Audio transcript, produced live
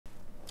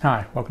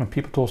Hi, welcome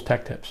to PeopleTools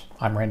Tech Tips.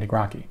 I'm Randy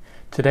Groncki.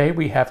 Today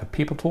we have a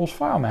PeopleTools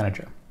File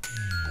Manager.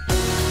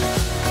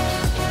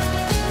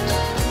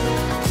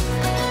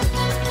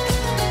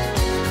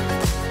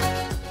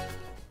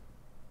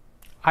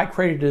 I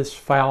created this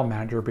file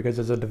manager because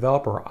as a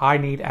developer I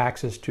need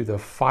access to the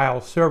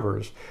file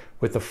servers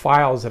with the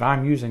files that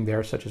I'm using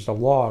there, such as the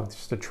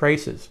logs, the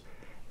traces,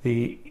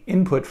 the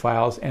input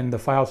files, and the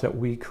files that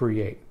we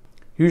create.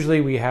 Usually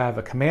we have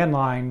a command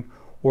line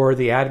or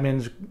the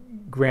admins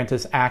grant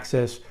us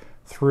access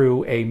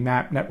through a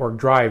map network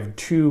drive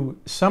to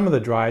some of the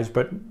drives,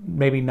 but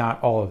maybe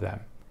not all of them.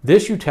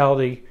 This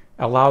utility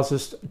allows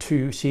us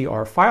to see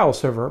our file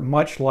server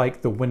much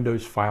like the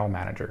Windows File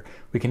Manager.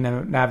 We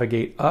can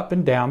navigate up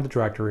and down the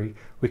directory,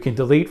 we can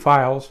delete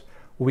files,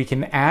 we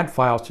can add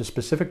files to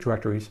specific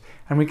directories,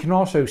 and we can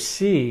also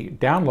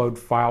download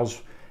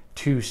files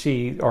to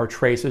see our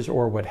traces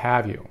or what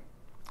have you.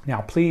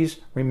 Now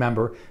please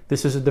remember,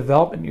 this is a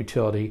development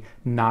utility,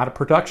 not a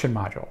production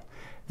module.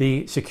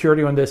 The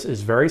security on this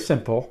is very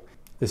simple.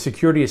 The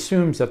security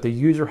assumes that the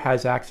user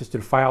has access to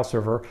the file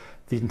server,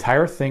 the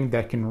entire thing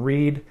that can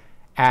read,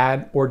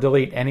 add, or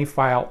delete any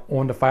file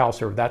on the file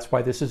server. That's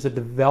why this is a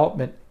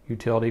development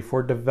utility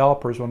for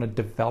developers on a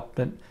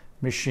development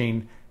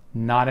machine,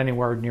 not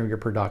anywhere near your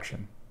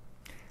production.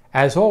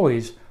 As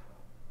always,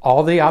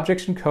 all the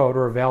objects and code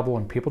are available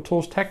in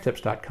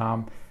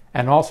PeopleToolsTechTips.com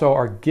and also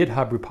our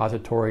GitHub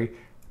repository,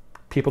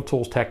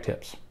 PeopleTools Tech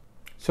Tips.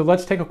 So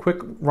let's take a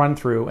quick run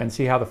through and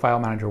see how the file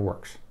manager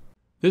works.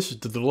 This is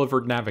the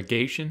delivered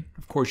navigation.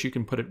 Of course, you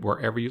can put it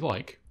wherever you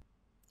like.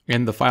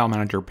 And the file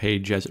manager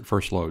page as it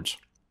first loads.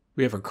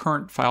 We have a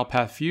current file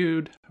path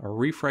viewed, a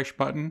refresh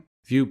button,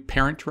 view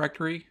parent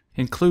directory,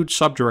 include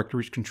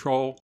subdirectories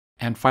control,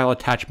 and file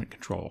attachment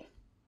control.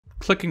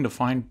 Clicking the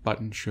find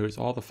button shows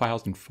all the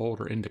files and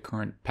folder in the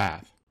current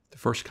path. The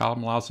first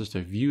column allows us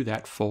to view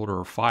that folder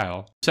or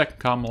file. The second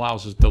column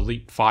allows us to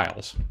delete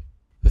files.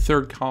 The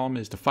third column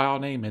is the file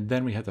name, and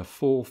then we have the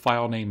full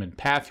file name and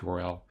path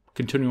URL,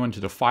 continuing on to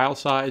the file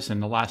size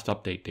and the last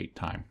update date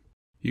time.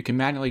 You can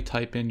manually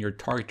type in your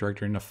target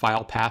directory in the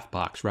file path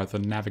box rather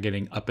than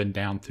navigating up and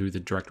down through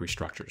the directory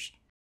structures.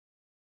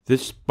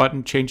 This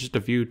button changes the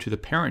view to the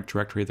parent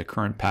directory of the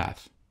current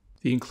path.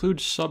 The Include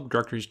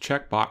Subdirectories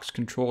checkbox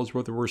controls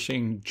whether we're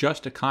seeing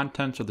just the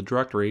contents of the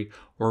directory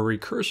or a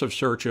recursive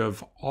search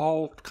of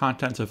all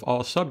contents of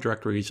all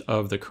subdirectories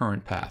of the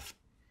current path.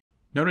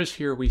 Notice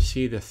here we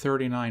see the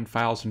 39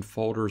 files and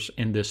folders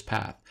in this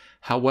path.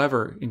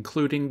 However,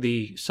 including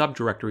the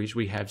subdirectories,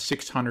 we have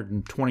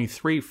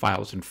 623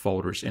 files and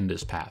folders in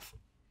this path.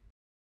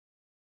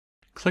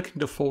 Clicking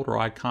the folder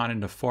icon in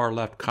the far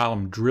left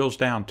column drills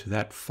down to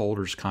that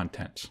folder's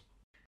contents.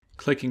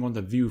 Clicking on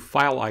the View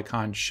File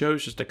icon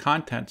shows us the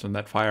contents on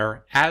that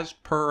file as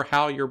per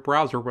how your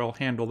browser will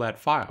handle that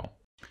file.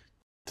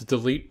 The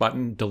Delete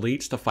button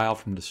deletes the file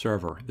from the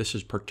server. This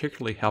is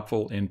particularly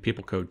helpful in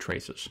people code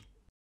traces.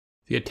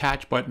 The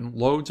Attach button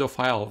loads a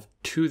file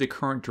to the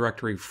current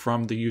directory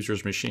from the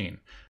user's machine.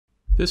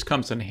 This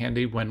comes in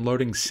handy when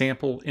loading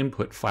sample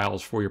input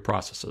files for your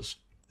processes.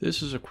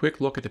 This is a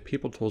quick look at the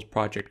PeopleTools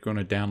project going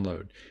to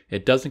download.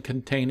 It doesn't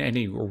contain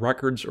any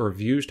records or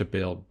views to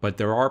build, but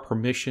there are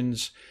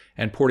permissions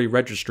and porty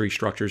registry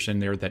structures in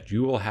there that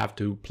you will have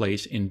to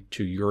place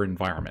into your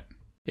environment.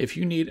 If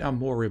you need a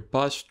more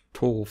robust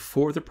tool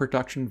for the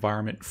production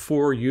environment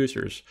for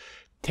users,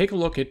 take a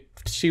look at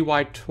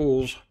CY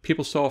Tools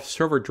PeopleSoft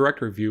Server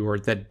Directory Viewer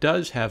that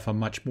does have a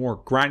much more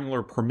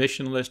granular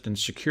permission list and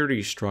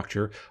security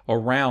structure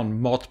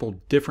around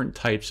multiple different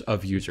types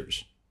of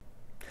users.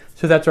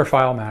 So that's our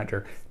file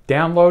manager.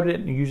 Download it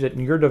and use it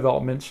in your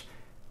developments.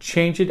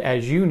 Change it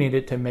as you need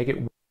it to make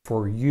it work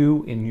for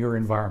you in your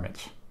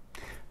environments.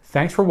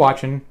 Thanks for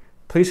watching.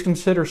 Please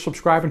consider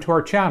subscribing to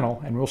our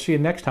channel, and we'll see you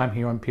next time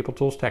here on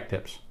PeopleTools Tech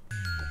Tips.